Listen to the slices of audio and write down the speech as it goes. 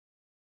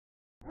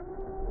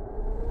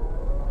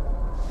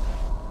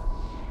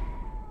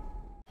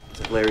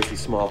hilariously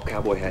small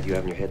cowboy hat you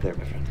have on your head there,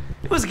 my friend.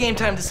 It was a game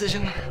time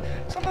decision.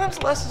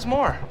 Sometimes less is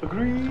more.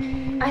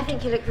 Agree. I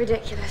think you look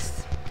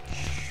ridiculous.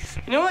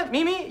 You know what,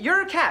 Mimi?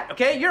 You're a cat,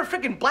 okay? You're a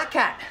freaking black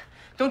cat.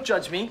 Don't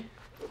judge me.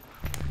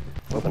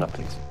 Open up,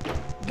 please.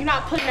 You're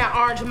not putting that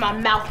orange in my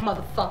mouth,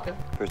 motherfucker.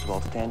 First of all,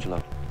 it's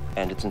D'Angelo,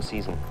 and it's in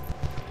season.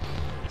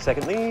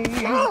 Secondly...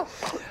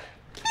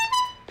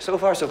 So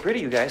far, so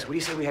pretty, you guys. What do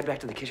you say we head back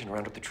to the kitchen and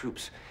round up the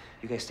troops?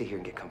 You guys stay here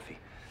and get comfy.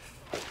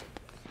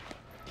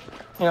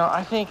 You know,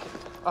 I think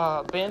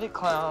bandit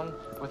clown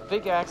with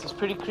big axe is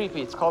pretty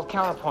creepy. It's called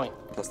counterpoint.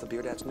 Plus the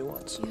beard adds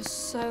nuance. You're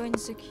so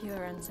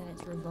insecure, Anson,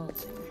 it's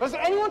revolting. Was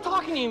there anyone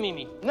talking to you,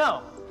 Mimi?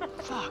 No.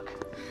 Fuck.